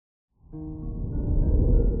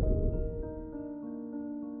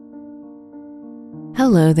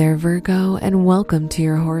Hello there, Virgo, and welcome to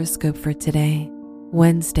your horoscope for today,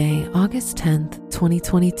 Wednesday, August 10th,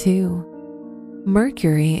 2022.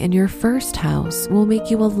 Mercury in your first house will make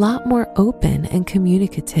you a lot more open and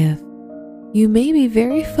communicative. You may be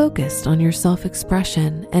very focused on your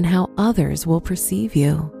self-expression and how others will perceive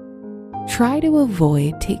you. Try to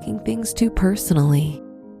avoid taking things too personally.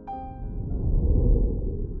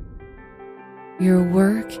 Your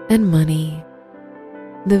work and money.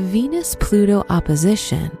 The Venus-Pluto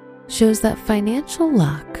opposition shows that financial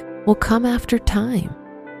luck will come after time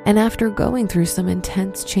and after going through some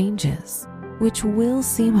intense changes, which will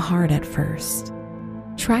seem hard at first.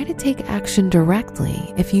 Try to take action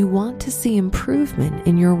directly if you want to see improvement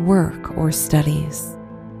in your work or studies.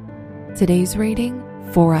 Today's rating,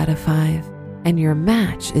 4 out of 5, and your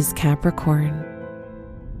match is Capricorn.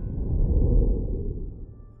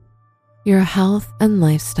 Your health and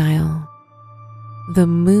lifestyle. The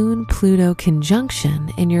Moon-Pluto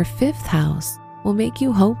conjunction in your 5th house will make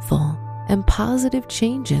you hopeful and positive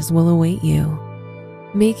changes will await you.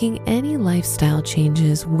 Making any lifestyle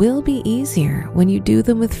changes will be easier when you do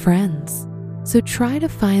them with friends, so try to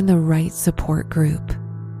find the right support group.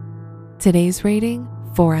 Today's rating,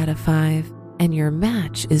 4 out of 5, and your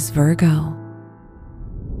match is Virgo.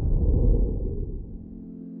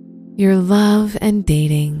 Your love and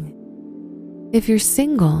dating. If you're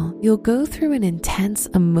single, you'll go through an intense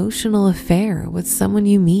emotional affair with someone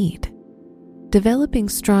you meet. Developing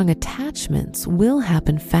strong attachments will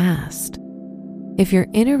happen fast. If you're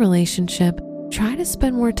in a relationship, try to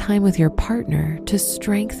spend more time with your partner to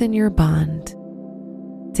strengthen your bond.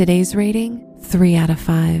 Today's rating, 3 out of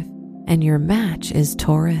 5, and your match is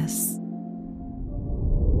Taurus.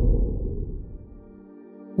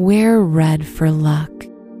 Wear red for luck.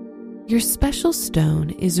 Your special stone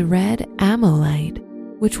is red amolite,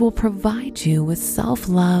 which will provide you with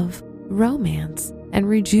self-love, romance, and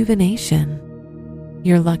rejuvenation.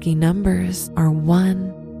 Your lucky numbers are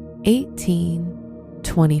 1, 18,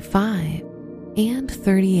 25, and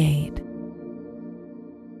 38.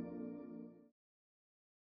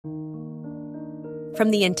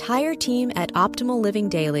 From the entire team at Optimal Living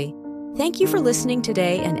Daily, thank you for listening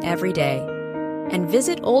today and every day. And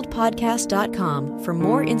visit oldpodcast.com for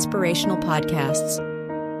more inspirational podcasts.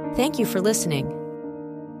 Thank you for listening.